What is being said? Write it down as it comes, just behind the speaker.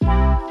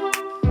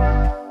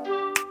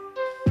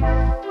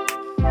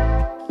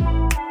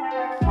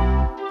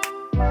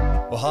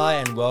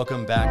and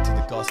welcome back to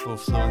the Gospel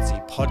Fluency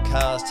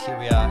Podcast. Here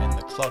we are in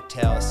the Clock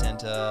Tower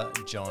Centre.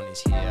 John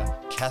is here,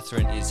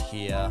 Catherine is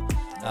here,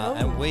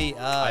 and we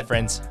are... Hi,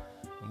 friends.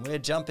 We're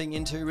jumping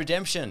into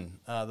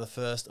Redemption, the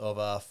first of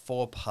our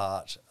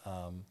four-part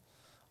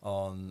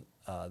on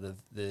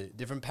the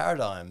different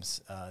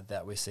paradigms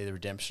that we see the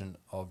redemption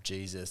of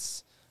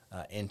Jesus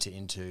enter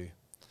into.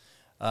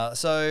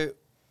 So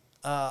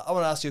I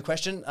want to ask you a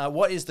question.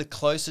 What is the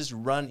closest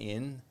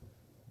run-in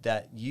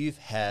that you've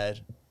had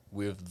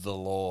with the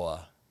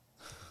law?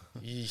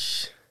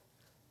 Yeesh.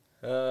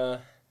 Not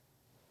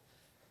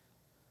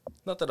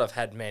that I've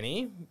had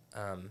many.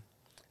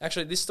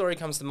 Actually, this story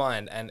comes to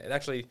mind, and it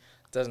actually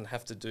doesn't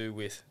have to do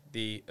with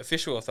the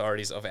official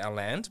authorities of our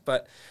land,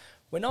 but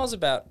when I was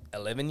about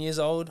 11 years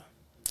old,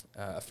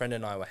 a friend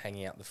and I were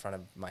hanging out the front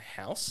of my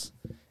house,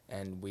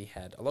 and we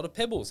had a lot of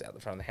pebbles out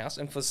the front of the house,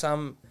 and for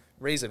some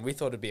reason we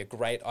thought it'd be a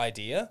great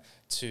idea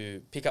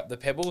to pick up the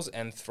pebbles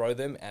and throw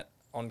them at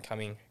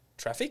oncoming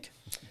traffic.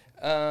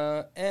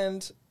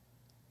 And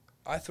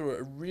I threw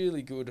a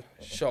really good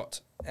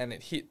shot, and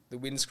it hit the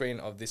windscreen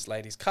of this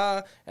lady's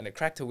car, and it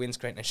cracked her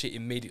windscreen, and she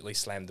immediately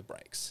slammed the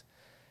brakes.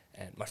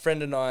 And my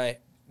friend and I,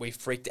 we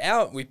freaked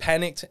out, we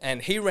panicked,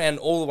 and he ran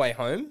all the way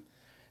home,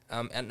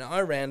 and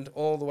I ran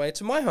all the way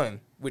to my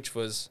home, which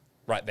was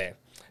right there.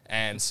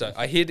 And so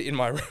I hid in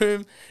my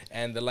room,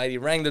 and the lady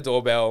rang the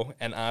doorbell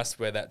and asked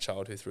where that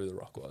child who threw the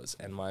rock was.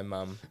 And my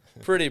mum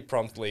pretty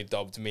promptly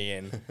dobbed me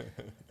in,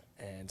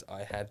 and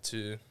I had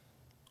to,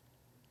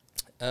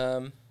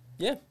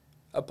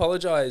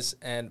 apologise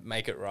and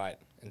make it right.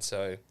 And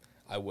so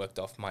I worked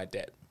off my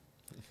debt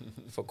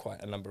for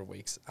quite a number of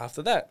weeks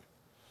after that.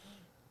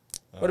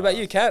 What about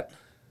you, Kat?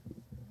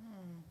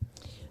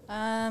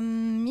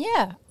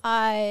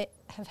 I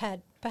have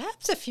had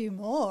perhaps a few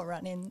more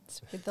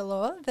run-ins with the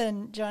law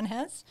than John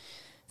has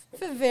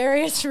for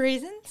various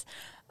reasons.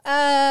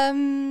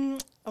 One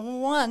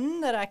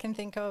that I can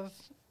think of,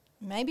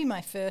 maybe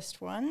my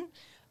first one,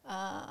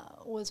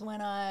 was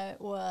when I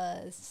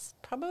was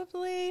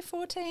probably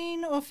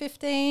 14 or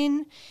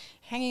 15,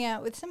 hanging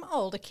out with some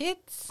older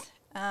kids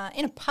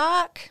in a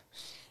park.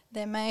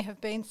 There may have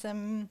been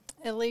some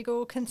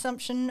illegal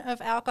consumption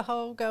of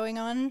alcohol going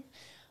on,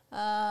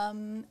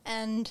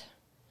 and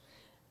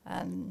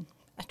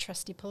a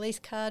trusty police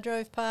car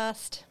drove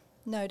past,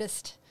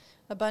 noticed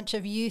a bunch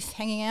of youth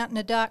hanging out in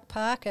a dark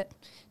park at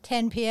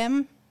 10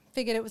 p.m,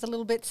 figured it was a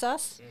little bit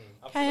sus.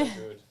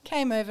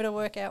 Came over to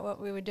work out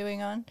what we were doing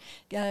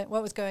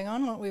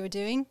what we were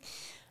doing.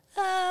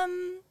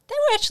 They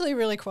were actually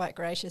really quite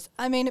gracious.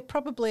 I mean,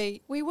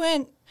 we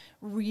weren't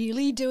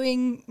really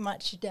doing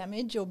much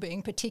damage or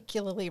being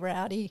particularly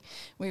rowdy.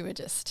 We were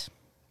just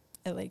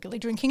illegally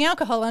drinking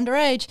alcohol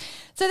underage.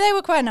 So they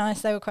were quite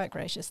nice. They were quite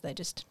gracious. They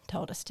just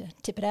told us to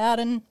tip it out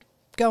and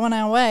go on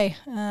our way.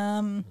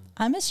 I'm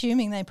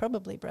assuming they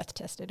probably breath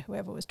tested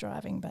whoever was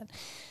driving, but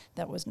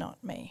that was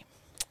not me.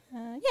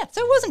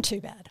 So it wasn't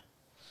too bad.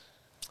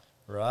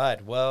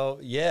 Right. Well,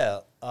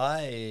 yeah,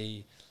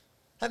 I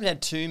haven't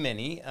had too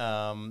many,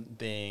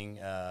 being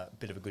a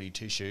bit of a goody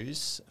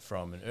two-shoes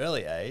from an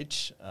early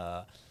age.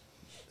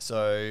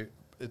 So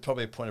it's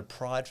probably a point of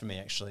pride for me,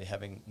 actually,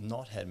 having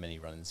not had many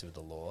run-ins with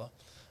the law.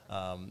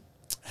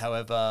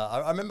 However,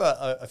 I remember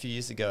a few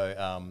years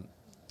ago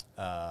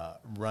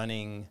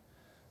getting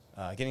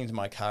into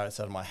my car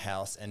outside of my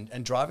house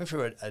and driving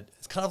through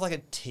it's kind of like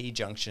a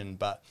T-junction,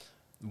 but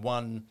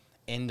one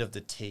end of the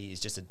T is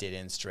just a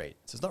dead-end street.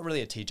 So it's not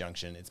really a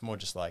T-junction. It's more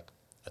just like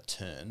a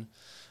turn.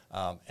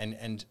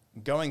 And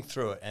going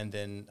through it and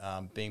then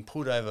being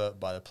pulled over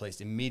by the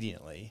police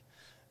immediately.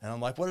 And I'm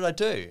like, what did I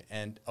do?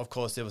 And, of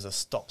course, there was a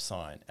stop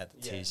sign at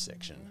the T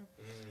section.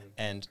 Mm-hmm.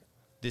 And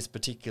this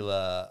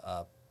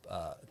particular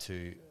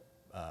two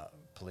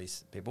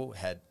police people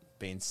had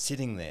been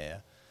sitting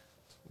there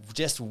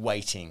just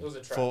waiting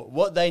for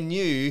what they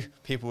knew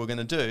people were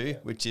going to do,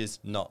 which is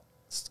not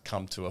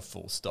come to a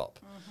full stop.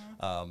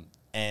 Mm-hmm.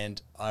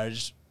 And I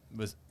just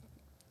was...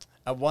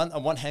 on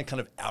one hand, kind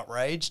of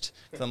outraged,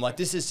 because I'm like,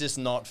 this is just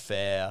not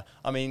fair.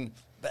 I mean,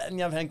 but on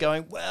the other hand,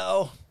 going,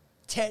 well,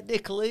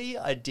 technically,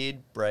 I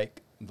did break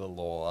the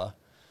law,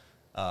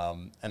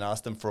 and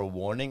asked them for a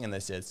warning, and they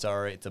said,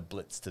 sorry, it's a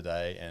blitz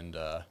today, and...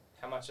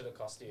 How much did it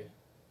cost you?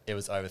 It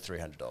was over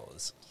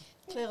 $300.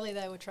 Clearly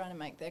they were trying to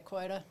make their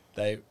quota.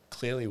 They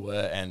clearly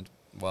were, and,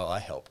 well, I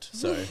helped,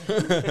 so...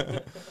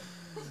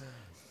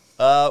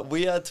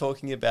 we are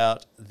talking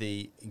about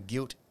the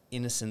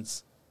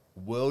guilt-innocence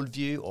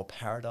worldview or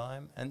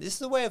paradigm, and this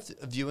is a way of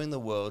viewing the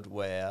world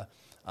where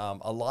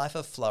a life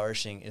of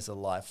flourishing is a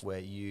life where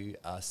you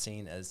are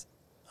seen as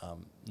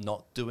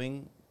not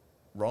doing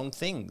wrong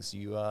things.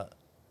 You are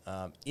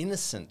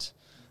innocent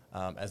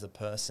as a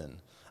person,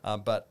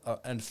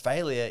 and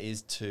failure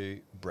is to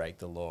break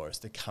the law, is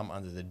to come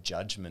under the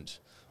judgment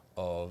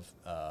of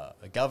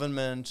a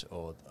government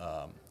or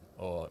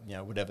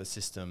whatever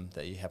system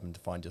that you happen to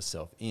find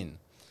yourself in.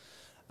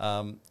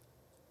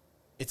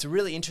 It's a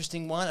really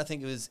interesting one. I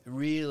think it was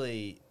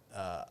really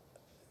a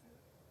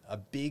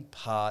big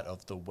part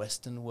of the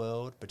Western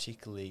world,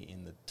 particularly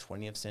in the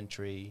 20th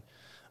century,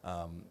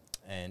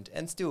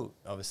 and still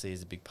obviously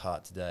is a big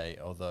part today,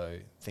 although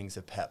things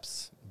have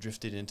perhaps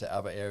drifted into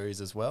other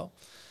areas as well.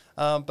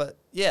 But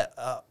yeah,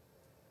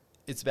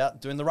 it's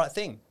about doing the right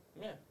thing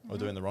or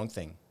doing the wrong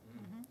thing.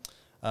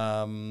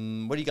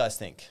 What do you guys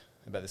think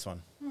about this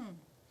one?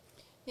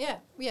 Yeah,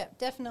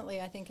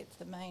 definitely. I think it's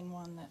the main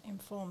one that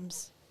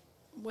informs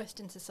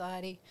Western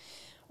society,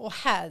 or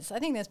has. I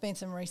think there's been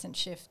some recent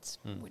shifts,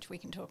 which we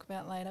can talk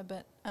about later.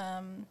 But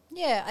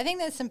yeah, I think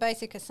there's some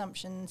basic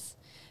assumptions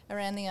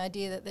around the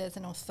idea that there's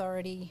an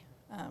authority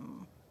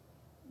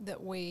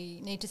that we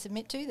need to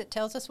submit to that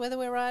tells us whether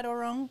we're right or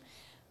wrong,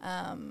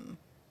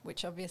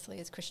 which obviously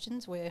as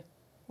Christians we're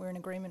in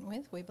agreement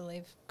with. We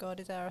believe God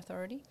is our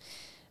authority.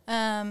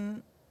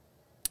 And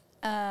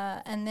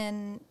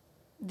then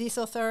this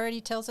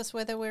authority tells us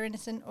whether we're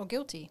innocent or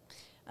guilty.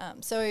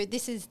 So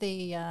this is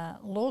the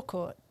law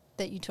court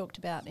that you talked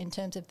about in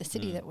terms of the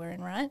city that we're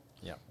in, right?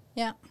 Yeah.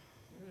 Yeah.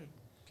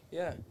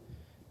 Yeah.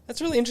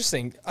 That's really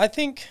interesting. I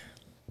think,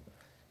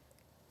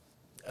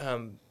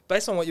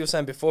 based on what you were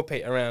saying before,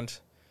 Pete, around,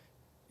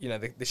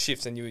 the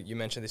shifts, and you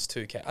mentioned this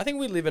too, Kat, I think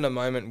we live in a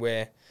moment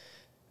where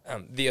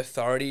the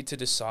authority to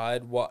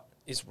decide what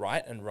is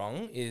right and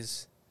wrong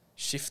has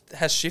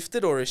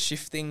shifted or is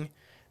shifting,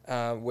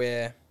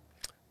 where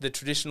the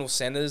traditional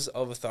centers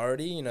of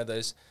authority,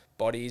 those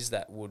bodies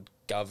that would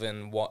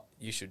govern what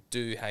you should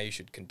do, how you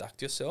should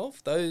conduct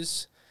yourself,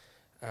 those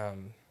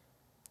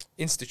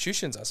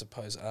institutions, I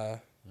suppose,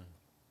 are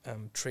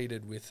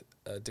treated with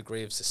a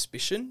degree of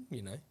suspicion.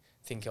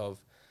 Think of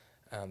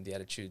the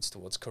attitudes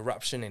towards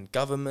corruption in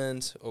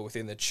government or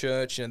within the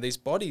church. These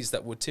bodies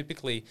that would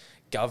typically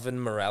govern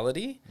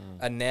morality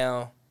are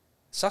now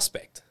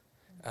suspect.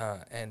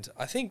 And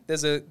I think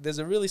there's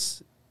a really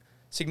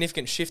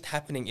significant shift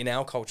happening in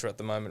our culture at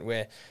the moment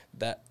where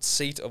that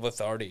seat of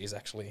authority is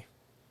actually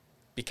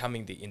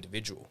becoming the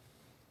individual.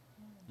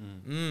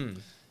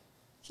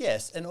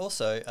 Yes, and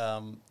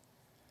also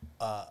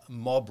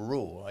mob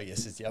rule, I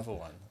guess, is the other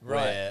one.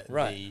 Right.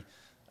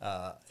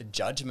 The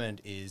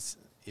judgment is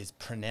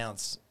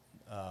pronounced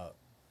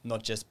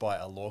not just by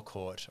a law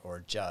court or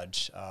a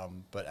judge,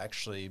 but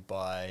actually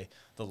by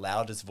the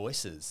loudest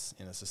voices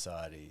in a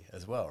society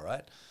as well,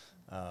 right?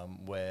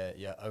 Where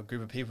a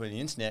group of people on the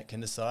internet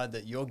can decide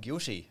that you're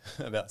guilty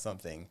about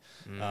something,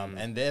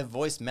 and their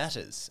voice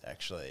matters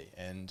actually,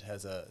 and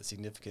has a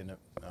significant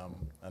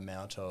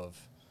amount of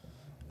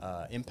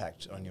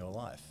impact on your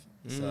life.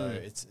 So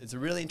it's a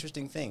really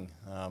interesting thing,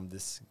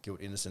 this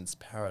guilt-innocence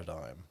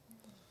paradigm.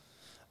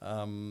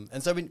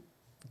 And so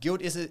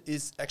guilt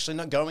is actually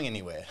not going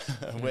anywhere.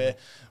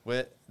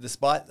 We're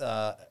despite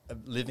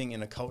living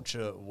in a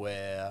culture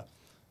where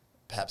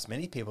perhaps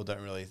many people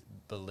don't really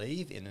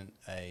believe in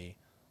a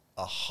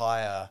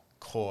higher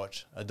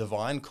court, a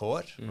divine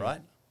court,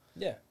 right?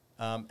 Yeah.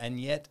 And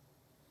yet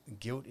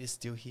guilt is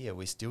still here.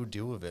 We still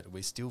deal with it.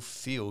 We still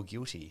feel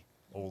guilty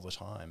all the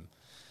time.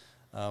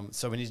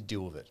 So we need to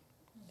deal with it.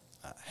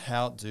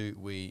 How do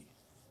we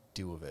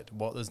deal with it?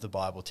 What does the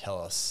Bible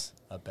tell us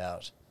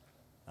about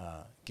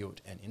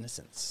guilt and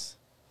innocence?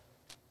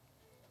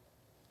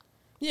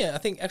 Yeah, I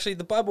think actually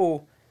the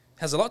Bible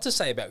has a lot to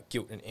say about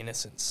guilt and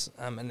innocence,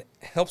 and it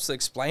helps to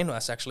explain to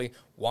us actually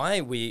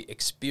why we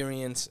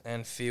experience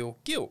and feel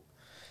guilt.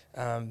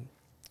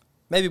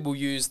 Maybe we'll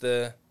use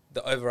the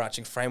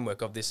overarching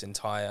framework of this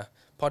entire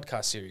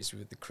podcast series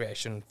with the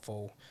creation,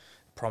 fall,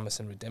 promise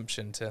and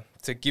redemption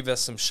to give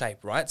us some shape,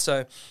 right?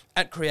 So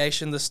at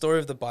creation, the story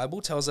of the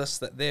Bible tells us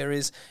that there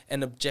is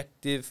an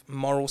objective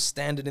moral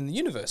standard in the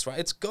universe, right?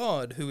 It's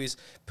God who is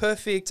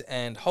perfect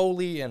and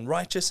holy and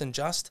righteous and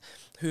just,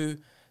 who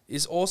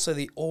is also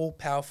the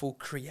all-powerful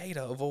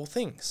creator of all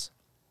things.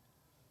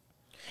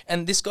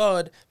 And this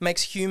God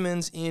makes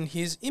humans in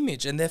his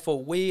image, and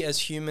therefore we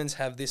as humans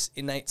have this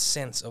innate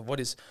sense of what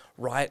is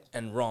right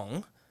and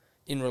wrong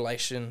in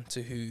relation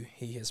to who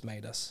he has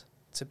made us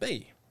to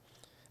be.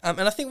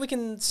 And I think we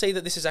can see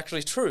that this is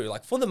actually true.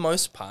 Like, for the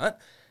most part,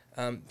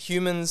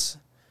 humans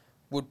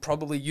would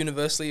probably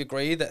universally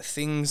agree that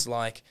things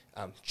like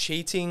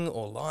cheating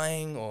or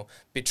lying or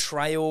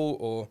betrayal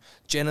or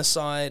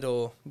genocide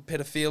or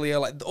pedophilia,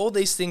 like all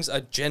these things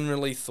are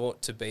generally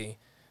thought to be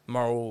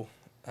moral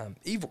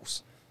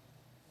evils.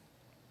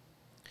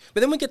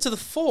 But then we get to the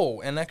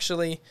fall, and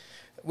actually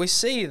we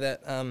see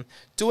that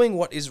doing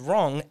what is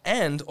wrong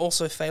and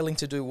also failing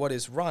to do what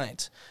is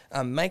right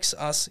makes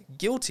us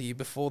guilty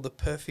before the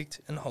perfect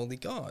and holy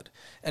God.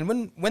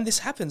 And when this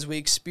happens, we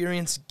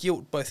experience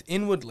guilt both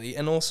inwardly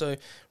and also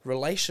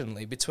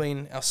relationally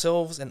between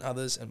ourselves and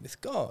others and with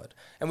God.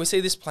 And we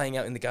see this playing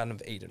out in the Garden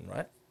of Eden,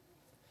 right?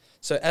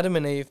 So Adam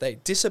and Eve, they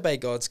disobey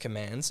God's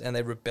commands and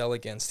they rebel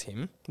against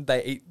him.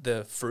 They eat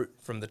the fruit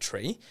from the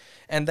tree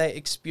and they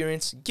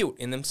experience guilt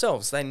in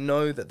themselves. They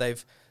know that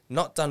they've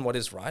not done what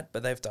is right,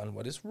 but they've done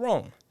what is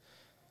wrong.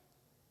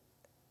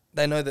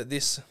 They know that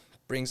this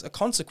brings a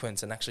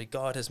consequence, and actually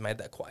God has made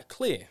that quite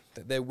clear,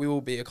 that there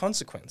will be a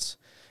consequence.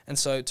 And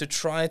so to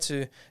try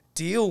to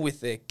deal with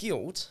their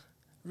guilt,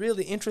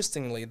 really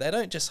interestingly, they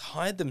don't just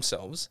hide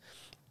themselves,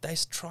 they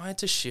try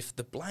to shift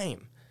the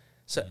blame.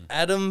 So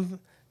Adam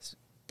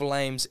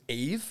blames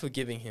Eve for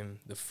giving him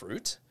the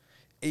fruit.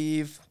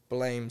 Eve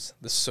blames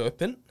the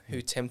serpent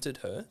who tempted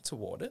her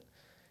toward it.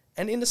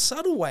 And in a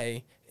subtle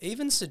way,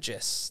 even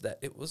suggests that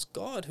it was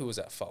God who was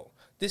at fault.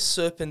 This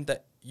serpent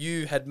that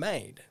you had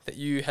made, that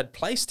you had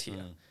placed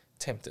here,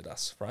 tempted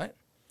us, right?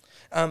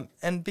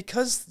 And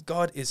because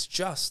God is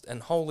just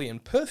and holy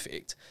and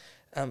perfect,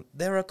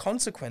 there are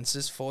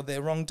consequences for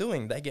their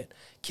wrongdoing. They get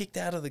kicked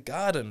out of the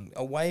garden,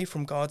 away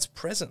from God's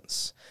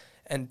presence.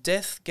 And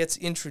death gets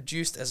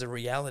introduced as a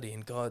reality in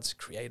God's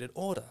created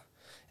order.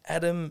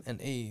 Adam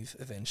and Eve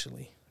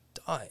eventually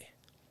die.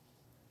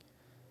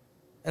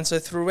 And so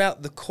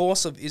throughout the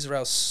course of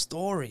Israel's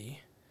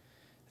story,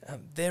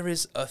 there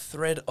is a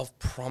thread of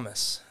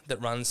promise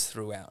that runs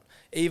throughout.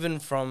 Even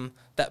from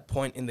that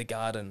point in the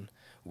garden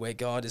where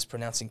God is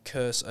pronouncing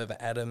curse over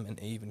Adam and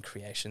Eve in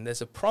creation,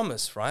 there's a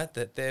promise, right,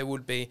 that there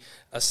would be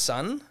a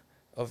son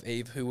of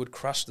Eve who would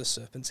crush the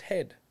serpent's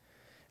head.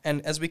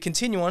 And as we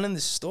continue on in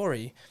this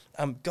story,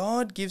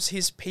 God gives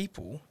his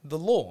people the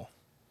law.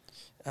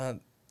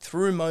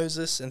 Through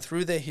Moses and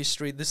through their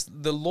history,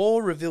 the law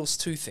reveals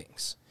two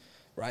things.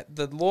 Right?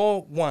 The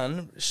law,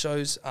 one,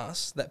 shows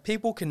us that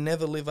people can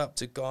never live up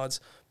to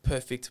God's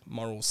perfect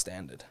moral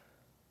standard.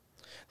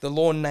 The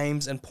law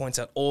names and points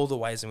out all the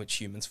ways in which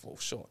humans fall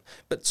short.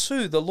 But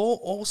two, the law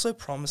also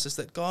promises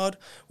that God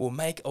will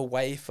make a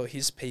way for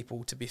his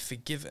people to be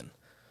forgiven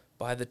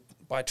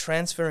by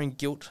transferring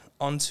guilt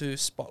onto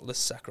spotless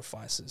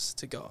sacrifices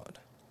to God.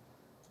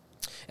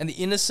 And the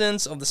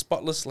innocence of the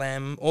spotless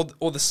lamb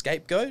or the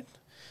scapegoat,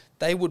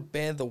 they would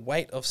bear the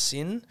weight of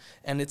sin,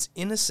 and its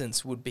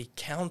innocence would be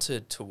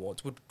counted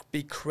towards, would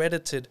be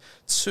credited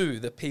to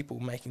the people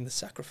making the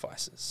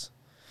sacrifices.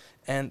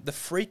 And the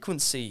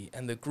frequency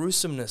and the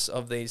gruesomeness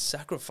of these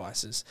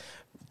sacrifices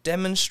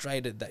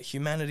demonstrated that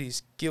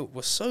humanity's guilt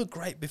was so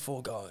great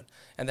before God,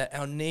 and that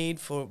our need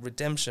for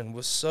redemption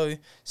was so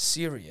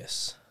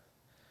serious.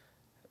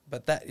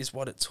 But that is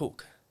what it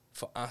took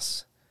for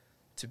us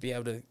to be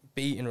able to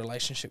be in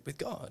relationship with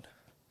God.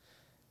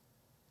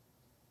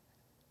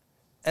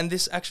 And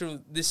this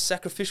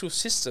sacrificial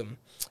system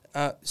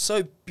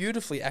so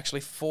beautifully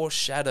actually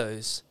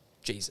foreshadows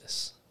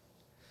Jesus.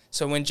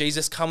 So when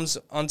Jesus comes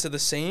onto the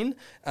scene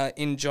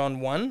in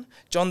John 1,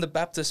 John the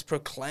Baptist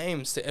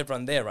proclaims to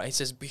everyone there, right? He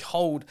says,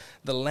 "Behold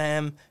the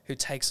Lamb who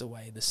takes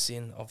away the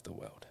sin of the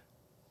world."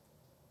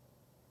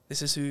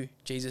 This is who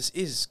Jesus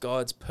is,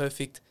 God's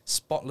perfect,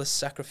 spotless,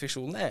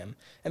 sacrificial lamb.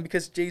 And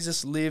because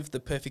Jesus lived the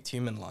perfect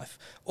human life,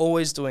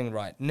 always doing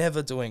right,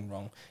 never doing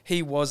wrong,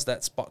 he was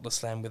that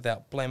spotless lamb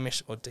without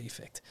blemish or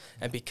defect.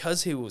 And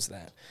because he was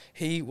that,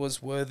 he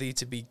was worthy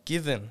to be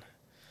given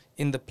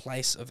in the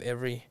place of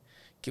every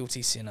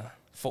guilty sinner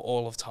for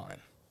all of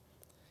time.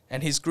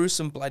 And his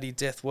gruesome, bloody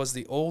death was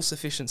the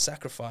all-sufficient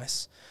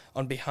sacrifice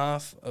on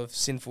behalf of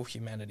sinful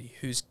humanity,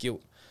 whose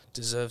guilt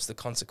deserves the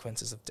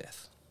consequences of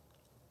death.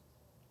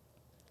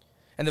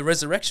 And the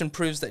resurrection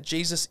proves that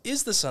Jesus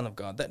is the Son of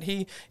God, that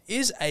he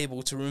is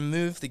able to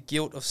remove the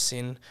guilt of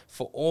sin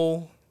for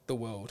all the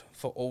world,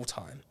 for all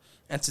time,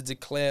 and to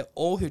declare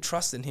all who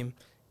trust in him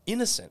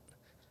innocent,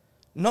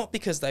 not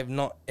because they've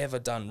not ever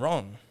done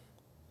wrong,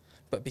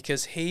 but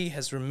because he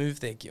has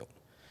removed their guilt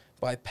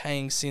by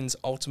paying sin's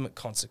ultimate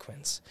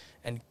consequence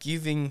and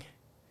giving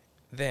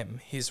them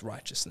his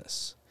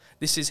righteousness.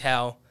 This is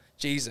how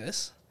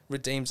Jesus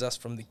redeems us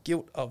from the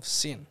guilt of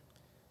sin.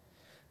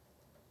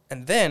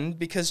 And then,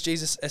 because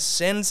Jesus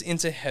ascends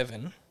into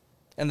heaven,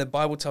 and the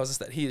Bible tells us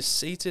that he is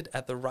seated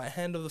at the right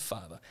hand of the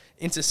Father,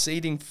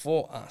 interceding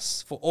for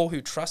us, for all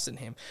who trust in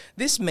him,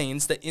 this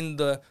means that in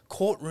the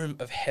courtroom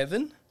of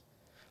heaven,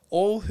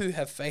 all who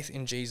have faith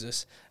in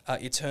Jesus are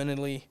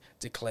eternally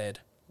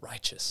declared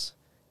righteous,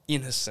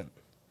 innocent,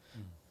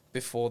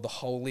 before the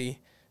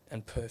holy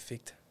and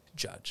perfect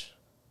judge.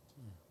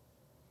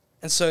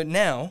 And so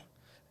now,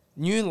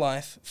 new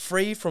life,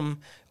 free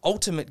from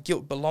ultimate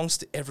guilt, belongs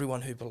to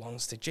everyone who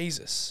belongs to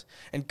Jesus.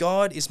 And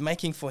God is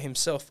making for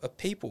himself a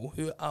people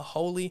who are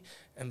holy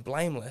and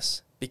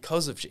blameless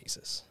because of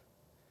Jesus.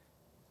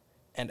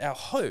 And our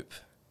hope,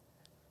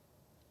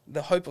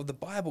 the hope of the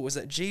Bible, is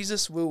that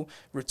Jesus will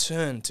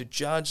return to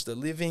judge the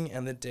living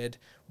and the dead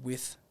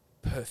with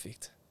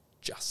perfect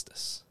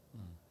justice.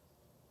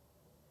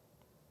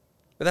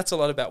 But that's a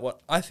lot about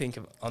what I think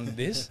of on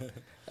this.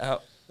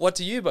 What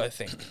do you both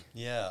think?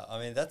 Yeah, I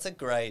mean, that's a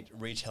great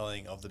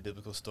retelling of the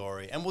biblical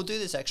story. And we'll do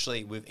this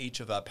actually with each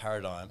of our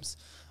paradigms,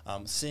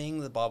 seeing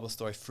the Bible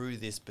story through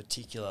this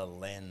particular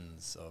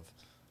lens of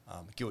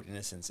guilt,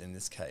 innocence in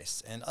this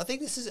case. And I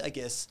think this is, I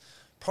guess,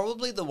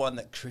 probably the one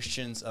that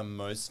Christians are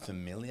most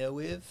familiar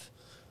with,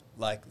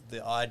 like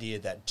the idea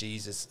that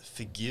Jesus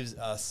forgives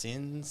our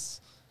sins,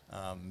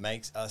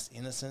 makes us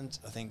innocent.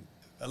 I think,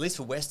 at least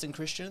for Western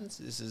Christians,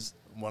 this is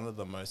one of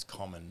the most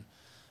common.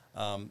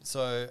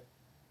 So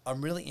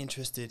I'm really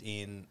interested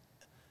in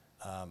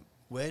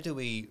where do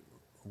we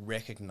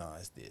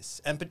recognize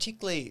this? And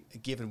particularly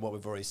given what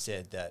we've already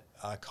said, that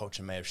our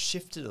culture may have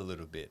shifted a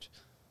little bit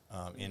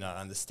in our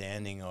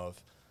understanding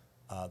of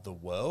the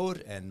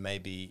world, and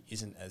maybe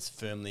isn't as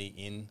firmly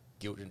in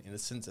guilt and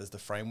innocence as the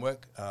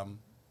framework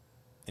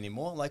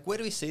anymore? Like, where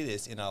do we see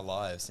this in our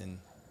lives?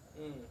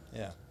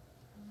 Yeah.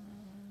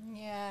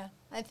 Yeah,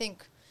 I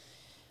think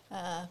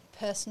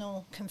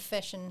personal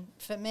confession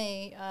for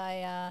me,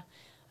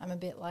 I'm a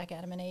bit like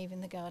Adam and Eve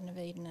in the Garden of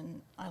Eden,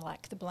 and I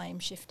like the blame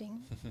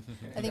shifting.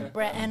 I think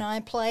Brett and I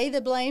play the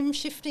blame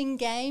shifting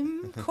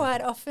game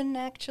quite often,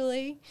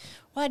 actually.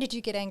 Why did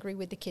you get angry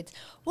with the kids?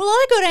 Well,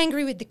 I got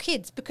angry with the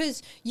kids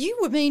because you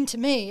were mean to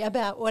me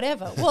about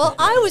whatever. Well,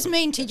 I was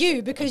mean to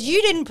you because you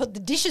didn't put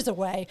the dishes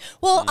away.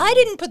 Well, I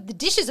didn't put the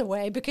dishes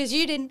away because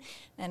you didn't.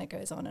 And it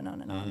goes on and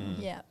on and on.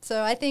 Yeah.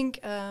 So I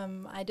think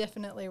I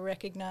definitely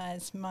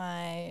recognize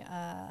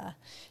my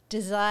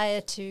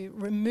desire to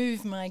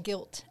remove my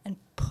guilt and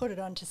put it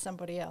onto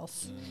somebody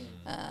else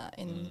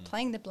in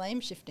playing the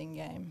blame shifting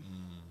game.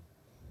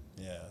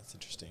 Yeah, that's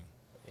interesting.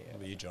 What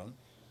about you, John?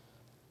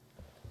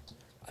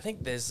 I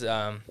think there's,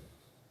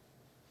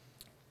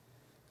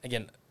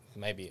 again,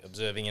 maybe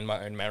observing in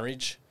my own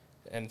marriage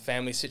and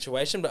family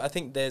situation, but I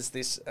think there's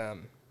this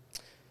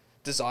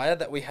desire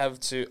that we have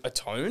to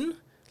atone,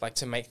 like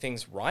to make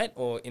things right,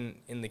 or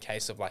in the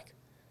case of like,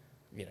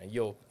 you know,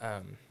 you're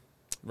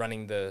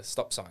running the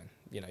stop sign,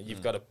 you know,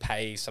 you've got to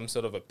pay some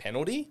sort of a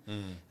penalty.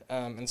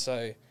 And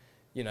so,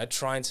 you know,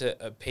 trying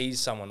to appease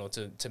someone or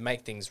to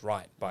make things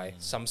right by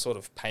some sort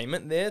of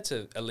payment there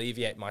to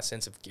alleviate my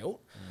sense of guilt.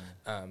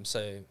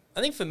 So I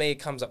think for me, it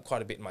comes up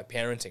quite a bit in my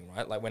parenting,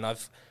 right? Like when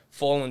I've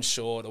fallen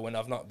short or when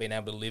I've not been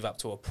able to live up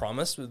to a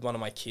promise with one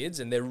of my kids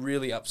and they're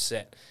really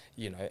upset,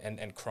 you know,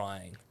 and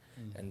crying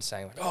and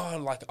saying like, oh,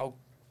 like,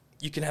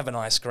 you can have an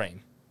ice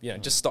cream, you know,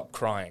 just stop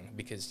crying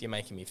because you're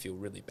making me feel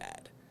really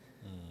bad.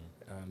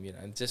 You know,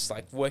 and just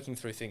like working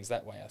through things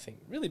that way, I think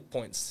really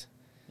points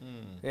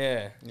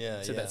to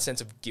that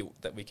sense of guilt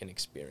that we can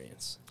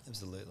experience.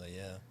 Absolutely,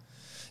 yeah.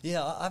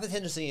 Yeah, I have a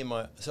tendency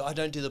so I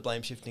don't do the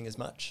blame shifting as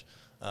much.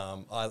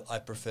 I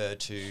prefer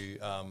to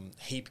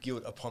heap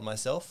guilt upon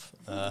myself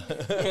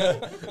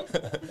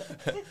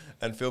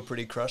and feel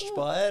pretty crushed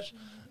by it.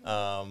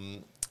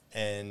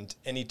 And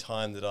any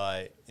time that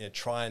I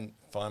try and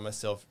find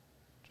myself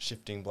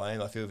shifting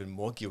blame, I feel even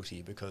more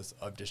guilty because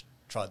I've just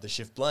tried to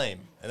shift blame,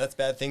 and that's a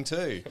bad thing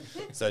too.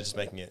 So just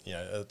making it,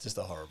 just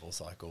a horrible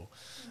cycle.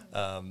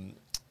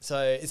 So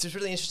it's this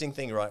really interesting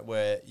thing, right,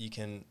 where you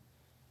can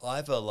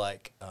either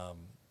like,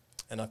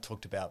 and I've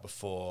talked about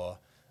before,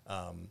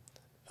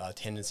 a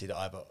tendency to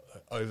either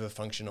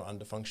over-function or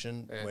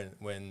under-function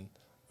when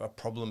a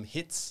problem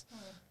hits.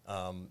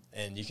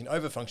 And you can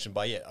over-function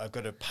by, I've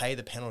got to pay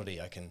the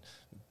penalty, I can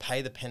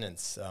pay the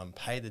penance,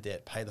 pay the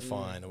debt, pay the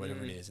fine or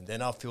whatever it is, and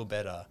then I'll feel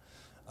better.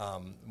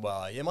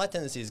 My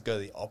tendency is to go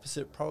the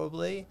opposite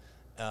probably,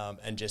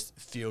 and just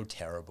feel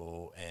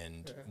terrible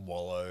and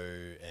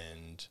wallow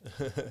and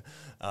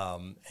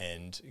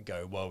and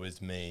go, woe is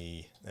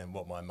me, and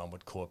what my mum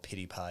would call a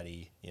pity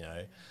party,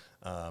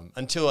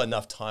 until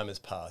enough time has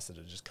passed that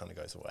it just kind of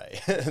goes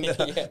away.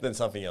 Then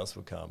something else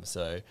will come.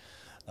 So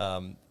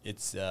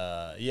it's,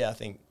 I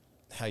think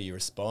how you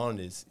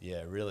respond is,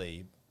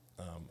 really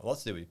a lot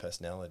to do with your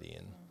personality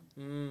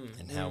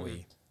and how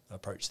we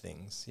approach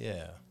things.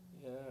 Yeah.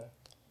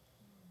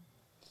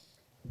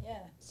 Yeah,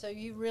 so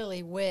you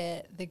really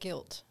wear the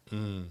guilt,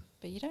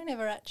 but you don't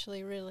ever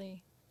actually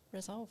really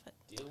resolve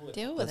it.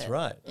 Deal with it. That's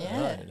right.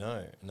 Yeah.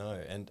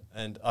 No.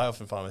 And I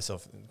often find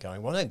myself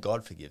going, well, I know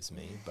God forgives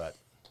me, but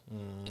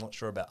I'm not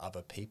sure about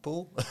other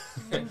people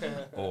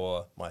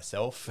or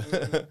myself.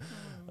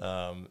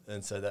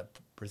 And so that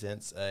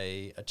presents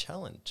a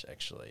challenge,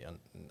 actually,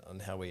 on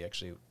how we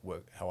actually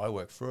work, how I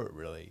work through it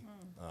really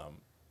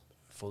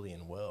fully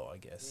and well, I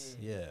guess.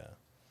 Yeah.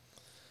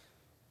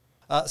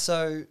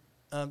 So...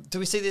 do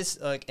we see this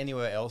like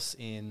anywhere else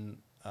in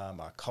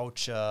our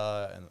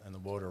culture and the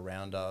world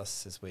around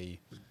us as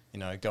we,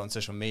 go on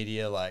social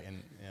media,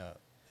 and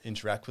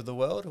interact with the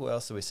world? Where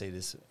else do we see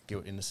this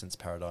guilt innocence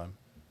paradigm?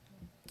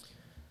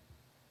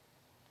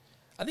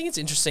 I think it's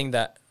interesting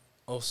that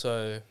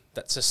also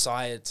that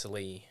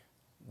societally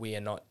we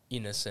are not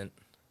innocent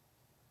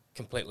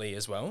completely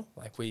as well.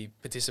 Like we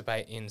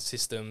participate in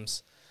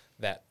systems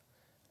that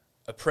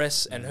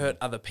oppress and hurt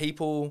other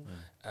people.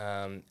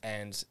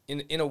 And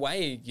in a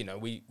way,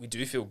 we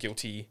do feel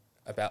guilty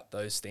about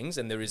those things,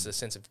 and there is a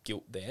sense of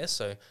guilt there.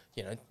 So,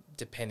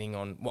 depending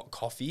on what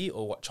coffee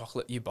or what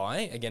chocolate you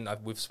buy, again,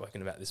 we've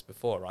spoken about this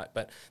before, right?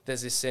 But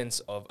there's this sense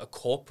of a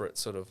corporate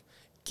sort of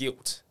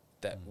guilt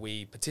that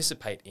we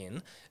participate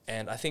in.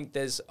 And I think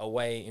there's a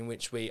way in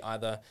which we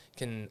either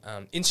can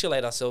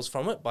insulate ourselves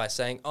from it by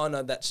saying, oh,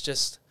 no,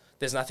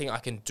 there's nothing I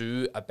can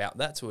do about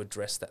that to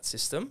address that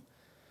system.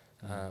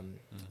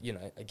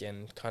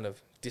 Again, kind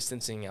of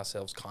distancing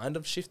ourselves, kind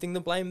of shifting the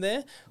blame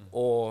there,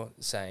 or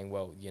saying,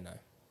 well,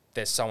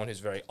 there's someone who's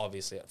very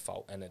obviously at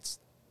fault and it's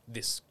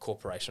this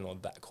corporation or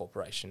that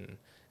corporation,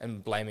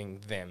 and blaming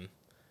them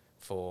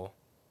for,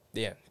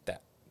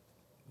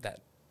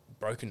 that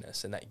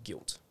brokenness and that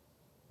guilt.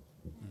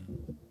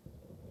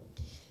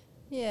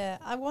 Yeah,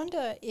 I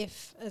wonder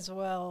if as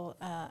well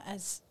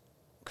as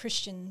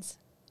Christians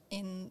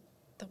in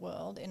the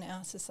world, in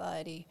our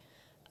society,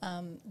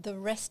 the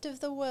rest of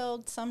the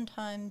world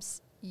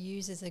sometimes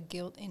uses a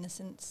guilt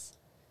innocence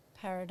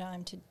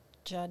paradigm to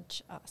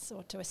judge us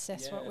or to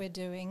assess what Yeah. we're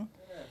doing,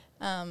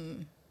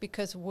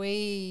 because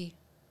we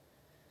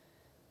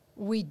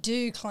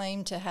do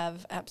claim to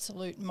have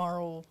absolute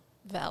moral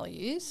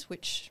values,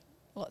 which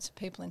lots of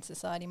people in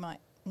society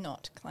might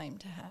not claim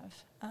to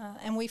have,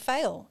 and we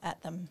fail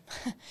at them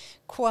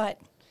quite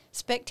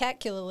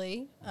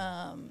spectacularly.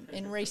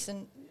 In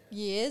recent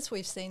years,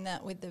 we've seen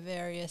that with the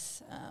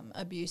various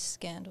abuse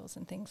scandals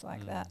and things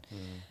like that.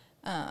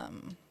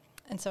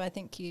 And so I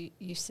think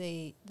you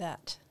see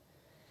that,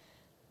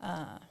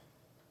 that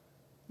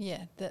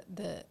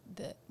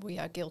we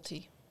are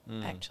guilty,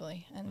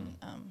 actually, and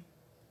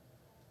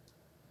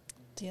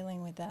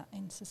dealing with that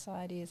in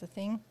society is a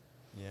thing.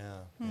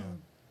 Yeah.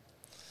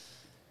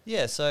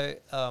 Yeah, so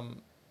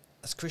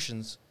as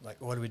Christians,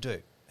 like, what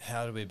do?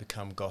 How do we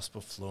become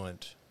gospel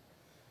fluent,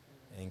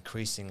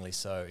 increasingly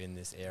so in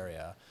this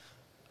area?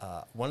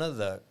 One of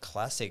the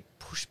classic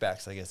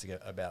pushbacks, I guess,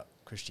 about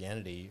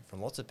Christianity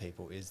from lots of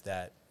people is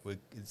that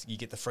you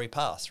get the free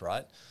pass,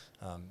 right?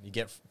 You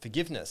get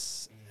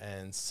forgiveness,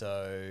 and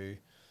so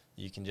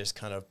you can just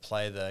kind of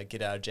play the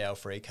get out of jail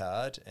free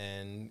card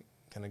and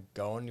kind of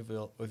go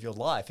on with your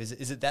life.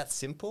 Is it that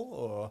simple,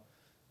 or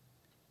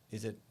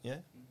is it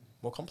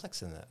more complex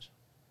than that?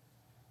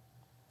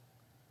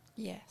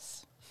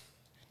 Yes.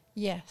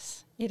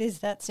 Yes, it is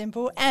that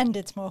simple, and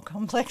it's more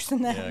complex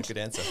than that. Yeah, good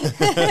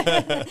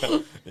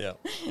answer. Yeah.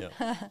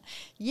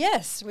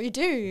 Yes, we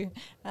do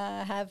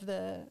have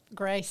the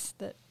grace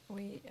that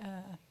we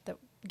that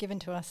given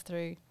to us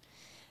through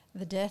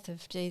the death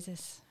of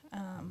Jesus,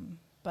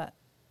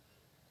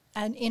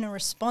 and in a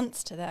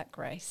response to that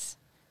grace,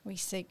 we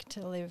seek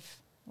to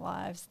live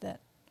lives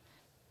that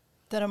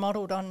are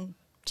modelled on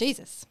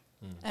Jesus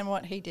and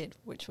what he did,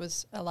 which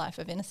was a life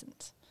of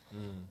innocence.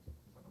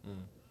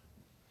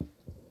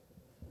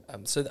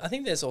 So I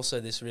think there's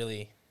also this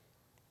really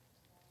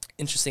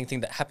interesting thing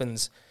that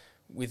happens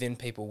within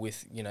people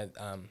with,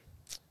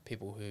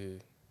 people who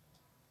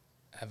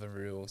have a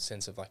real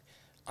sense of like,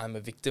 I'm a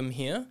victim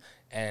here,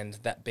 and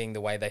that being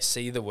the way they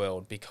see the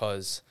world,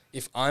 because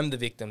if I'm the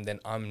victim, then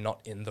I'm not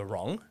in the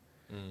wrong.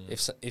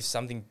 If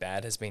something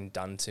bad has been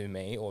done to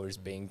me or is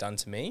being done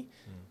to me,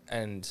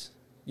 and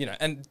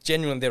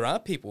genuinely there are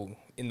people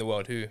in the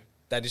world who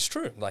that is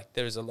true. Like,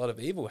 there is a lot of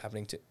evil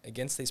happening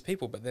against these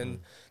people, but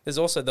then there's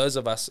also those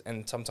of us,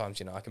 and sometimes,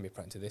 I can be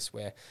prone to this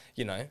where,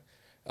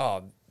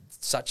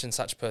 such and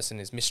such person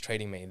is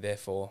mistreating me,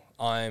 therefore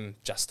I'm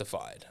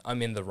justified.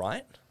 I'm in the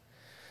right.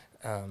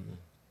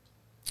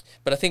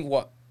 But I think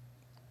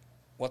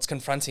what's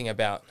confronting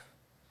about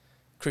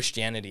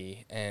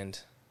Christianity and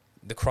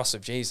the cross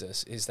of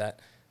Jesus is that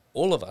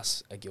all of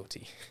us are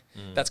guilty.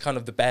 That's kind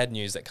of the bad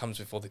news that comes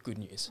before the good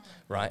news,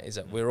 right? Is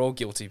that we're all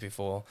guilty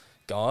before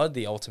God,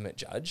 the ultimate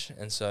judge.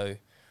 And so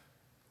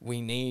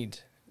we need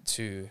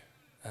to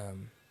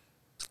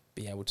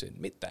be able to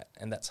admit that,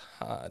 and that's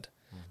hard.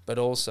 But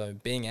also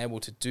being able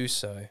to do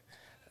so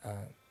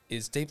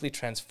is deeply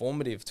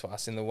transformative to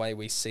us in the way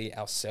we see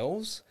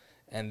ourselves,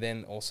 and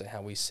then also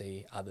how we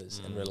see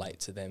others and relate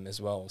to them as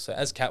well. So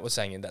as Kat was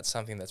saying, that's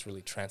something that's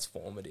really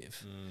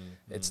transformative.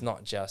 It's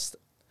not just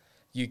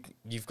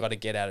you've got to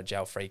get out of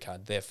jail free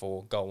card,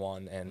 therefore go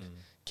on and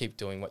keep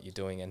doing what you're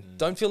doing and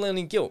don't feel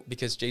any guilt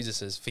because Jesus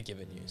has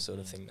forgiven you, sort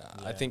of thing.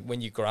 I think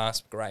when you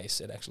grasp grace,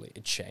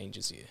 it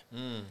changes you.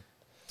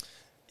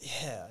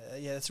 Yeah,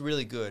 that's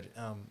really good.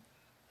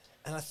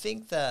 And I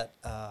think that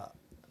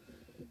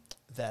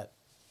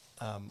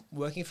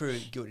working through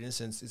guilt and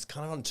innocence is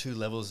kind of on two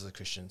levels as a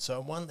Christian.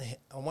 So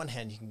on one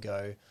hand, you can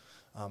go,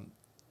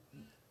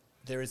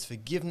 there is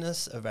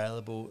forgiveness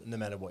available no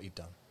matter what you've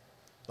done.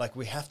 Like,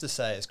 we have to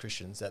say as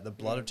Christians that the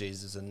blood of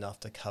Jesus is enough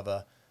to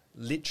cover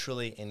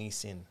literally any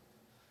sin,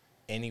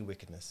 any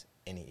wickedness,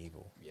 any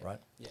evil, right?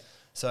 Yeah.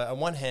 So on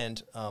one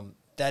hand,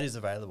 that is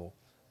available.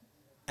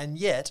 And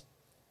yet,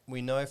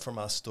 we know from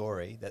our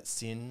story that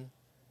sin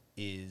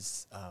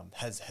is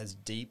has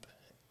deep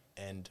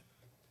and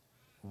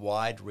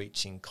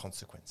wide-reaching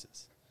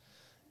consequences,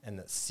 and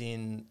that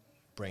sin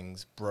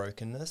brings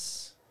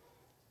brokenness.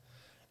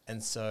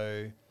 And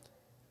so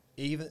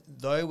even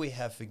though we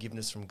have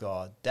forgiveness from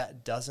God,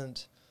 that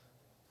doesn't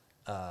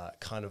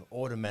kind of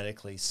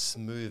automatically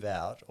smooth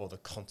out all the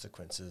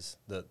consequences,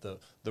 the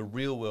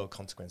real-world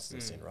consequences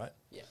of sin, right?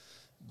 Yeah.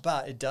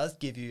 But it does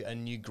give you a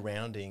new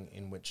grounding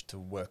in which to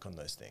work on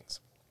those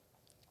things.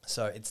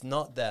 So it's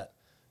not that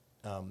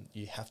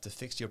you have to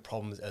fix your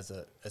problems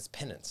as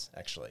penance,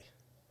 actually.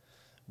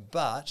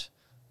 But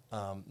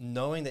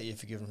knowing that you're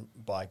forgiven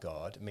by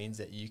God means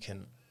that you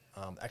can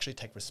actually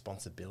take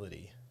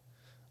responsibility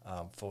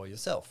for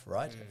yourself,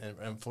 right?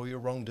 And for your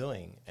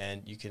wrongdoing.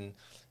 And you can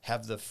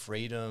have the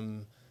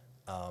freedom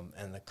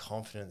and the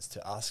confidence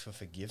to ask for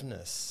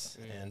forgiveness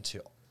and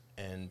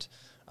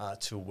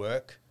to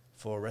work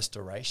for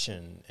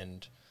restoration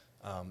and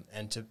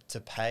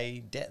to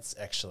pay debts,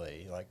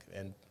 actually,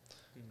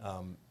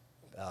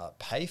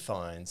 pay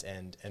fines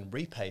and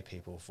repay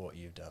people for what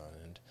you've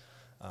done.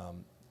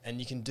 And And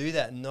you can do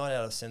that not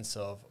out of sense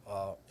of,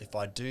 if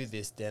I do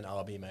this, then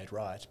I'll be made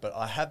right. But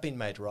I have been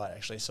made right,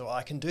 actually, so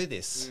I can do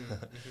this.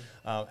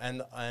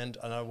 And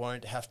I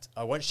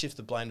won't shift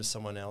the blame to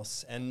someone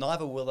else, and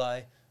neither will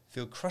I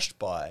feel crushed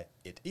by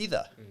it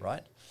either,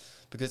 right?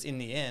 Because in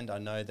the end, I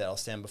know that I'll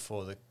stand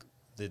before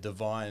the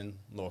divine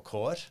law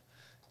court,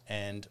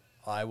 and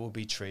I will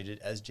be treated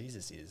as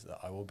Jesus is. That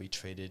I will be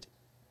treated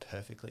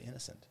perfectly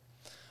innocent.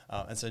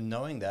 And so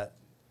knowing that,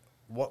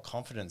 what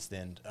confidence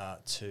then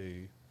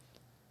to...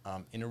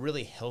 in a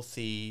really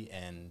healthy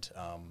and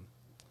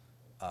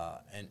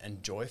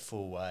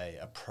joyful way,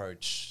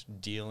 approach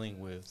dealing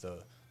with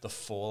the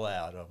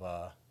fallout of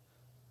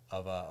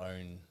our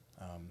own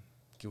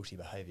guilty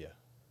behaviour.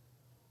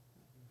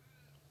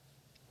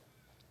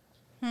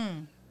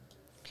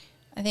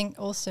 I think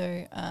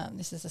also,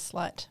 this is a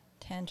slight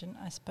tangent,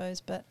 I suppose,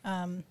 but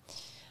I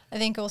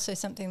think also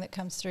something that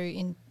comes through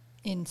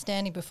in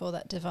standing before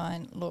that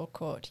divine law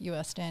court, you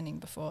are standing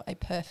before a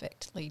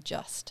perfectly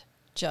just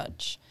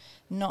judge,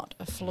 not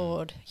a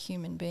flawed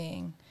human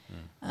being.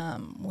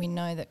 We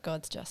know that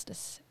God's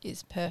justice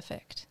is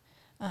perfect.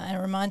 And it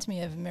reminds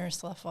me of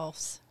Miroslav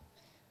Volf's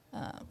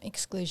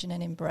Exclusion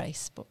and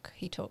Embrace book.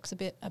 He talks a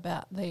bit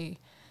about the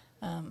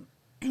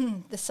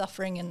the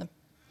suffering and the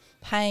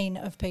pain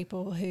of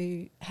people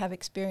who have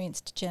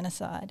experienced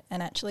genocide,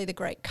 and actually the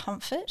great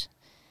comfort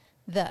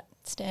that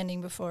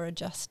standing before a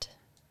just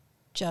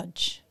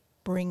judge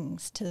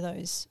brings to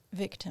those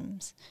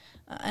victims.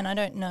 And I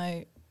don't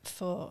know,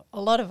 for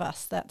a lot of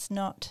us, that's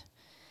not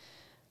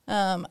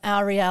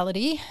our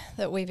reality,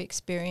 that we've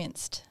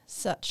experienced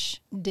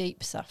such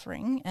deep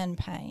suffering and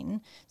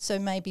pain. So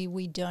maybe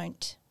we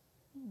don't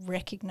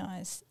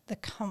recognise the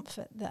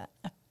comfort that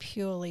a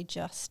purely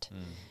just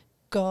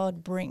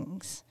God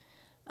brings,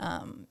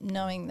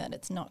 knowing that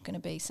it's not going to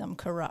be some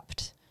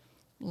corrupt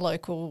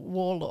local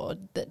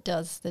warlord that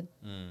does the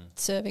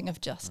serving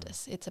of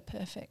justice. It's a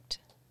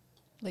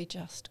perfectly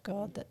just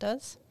God that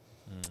does.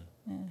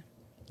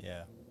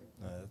 Yeah.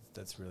 No,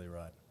 that's really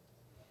right.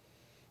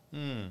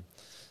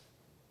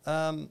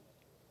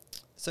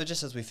 So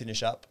just as we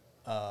finish up,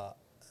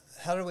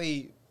 how do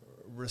we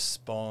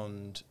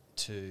respond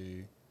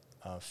to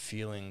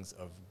feelings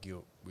of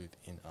guilt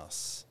within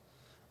us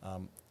on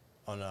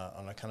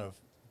a kind of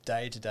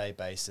day-to-day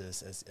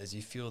basis, as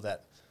you feel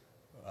that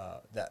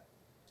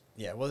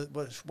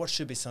what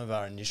should be some of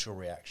our initial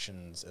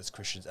reactions as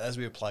Christians as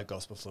we apply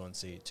gospel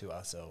fluency to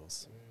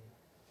ourselves?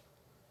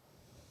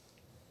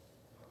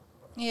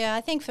 Yeah,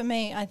 I think for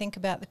me, I think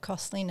about the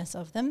costliness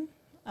of them,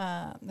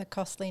 the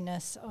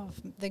costliness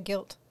of the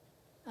guilt,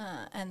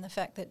 and the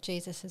fact that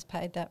Jesus has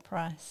paid that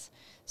price.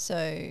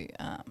 So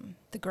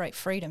the great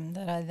freedom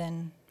that I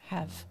then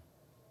have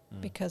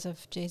because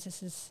of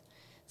Jesus'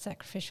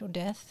 sacrificial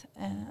death,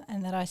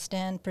 and that I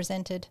stand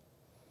presented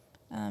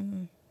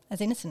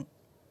as innocent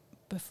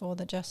before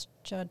the just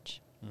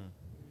judge.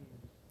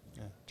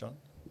 Yeah, John?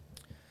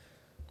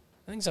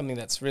 I think something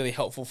that's really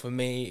helpful for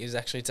me is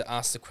actually to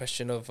ask the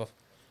question of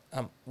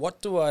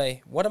what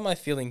am I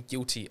feeling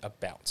guilty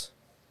about?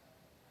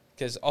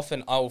 Because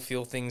often I will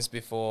feel things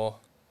before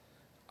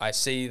I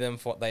see them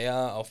for what they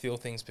are. I'll feel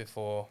things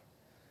before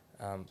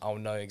I'll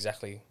know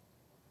exactly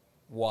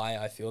why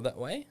I feel that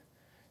way.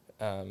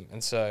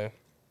 And so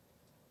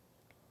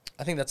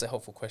I think that's a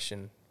helpful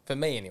question, for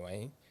me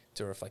anyway,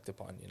 to reflect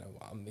upon. You know,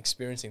 I'm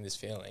experiencing this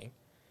feeling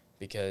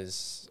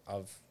because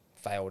I've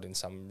failed in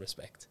some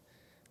respect.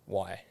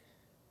 Why?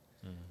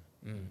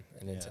 And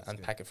then to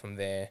unpack it from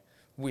there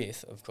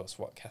with, of course,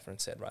 what Catherine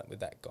said, right, with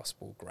that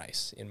gospel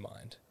grace in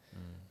mind.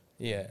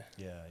 Yeah,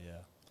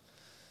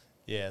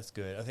 it's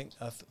good. I think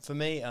for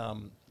me,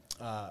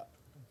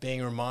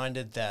 being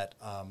reminded that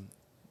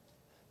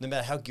no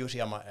matter how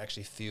guilty I might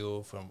actually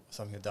feel from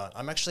something I've done,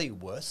 I'm actually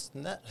worse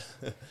than that.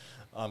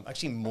 I'm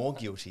actually more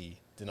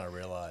guilty than I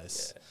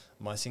realise. Yeah.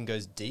 My sin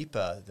goes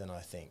deeper than I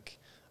think.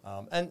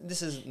 And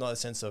this is not a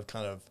sense of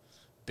kind of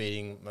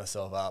beating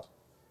myself up,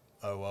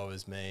 oh, woe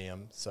is me,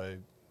 I'm so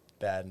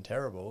bad and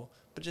terrible,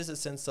 but just a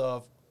sense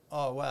of,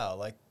 oh, wow,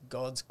 like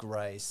God's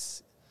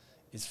grace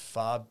is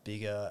far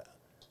bigger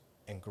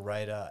and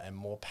greater and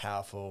more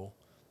powerful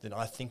than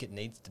I think it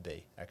needs to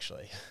be,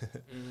 actually.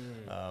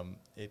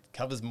 It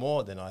covers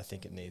more than I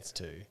think it needs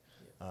to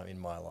in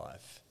my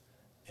life.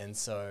 And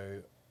so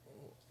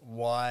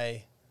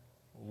why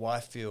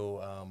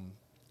feel,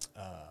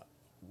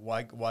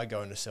 why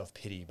go into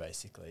self-pity,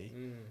 basically,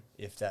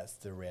 if that's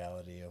the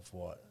reality of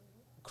what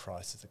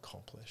Christ has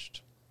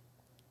accomplished?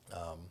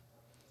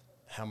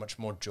 How much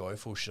more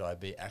joyful should I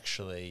be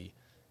actually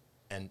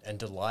and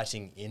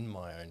delighting in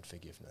my own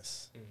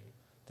forgiveness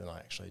than I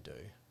actually do?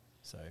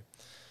 So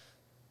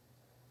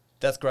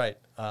that's great.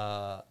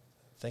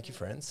 Thank you,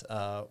 friends.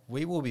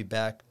 We will be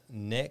back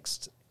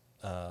next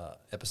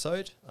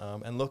episode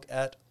and look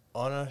at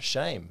honor,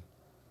 shame,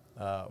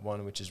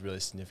 one which is really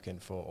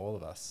significant for all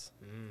of us.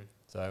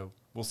 So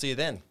we'll see you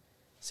then.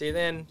 See you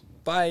then.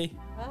 Bye.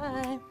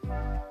 Bye.